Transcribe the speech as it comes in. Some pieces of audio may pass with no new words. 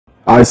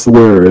I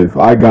swear, if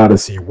I gotta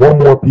see one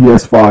more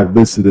PS5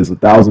 listed as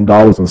 $1,000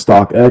 on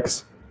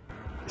StockX,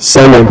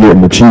 someone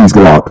getting the cheese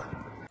Glock.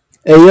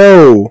 Hey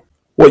yo,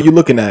 what you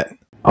looking at?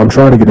 I'm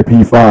trying to get a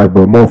P5,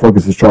 but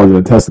motherfuckers is charging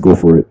a testicle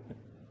for it.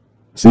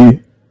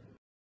 See?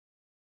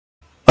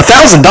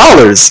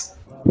 $1,000?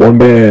 One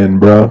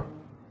band, bruh.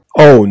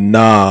 Oh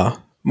nah,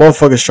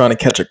 motherfuckers trying to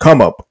catch a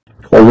come up.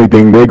 Only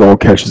thing they gonna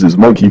catch is his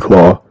monkey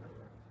claw.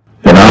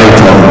 And I ain't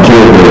telling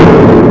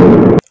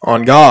kill him.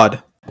 On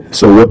God.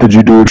 So what did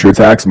you do with your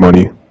tax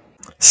money?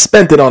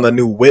 Spent it on a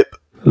new whip.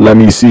 Let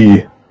me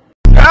see.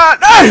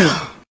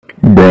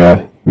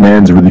 Bruh,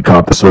 man's really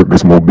caught the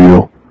circus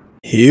mobile.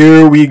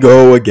 Here we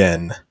go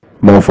again.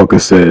 Motherfucker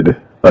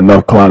said,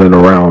 enough clowning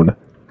around.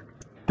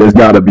 There's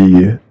gotta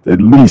be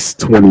at least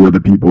 20 other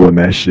people in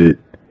that shit.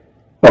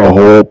 A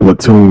whole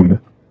platoon.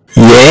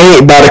 You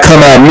ain't about to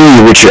come at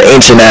me with your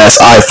ancient ass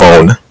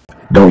iPhone.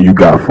 Don't you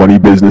got funny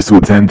business to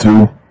attend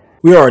to?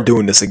 We aren't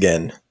doing this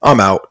again. I'm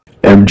out.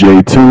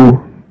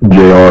 MJ2,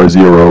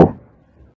 JR0.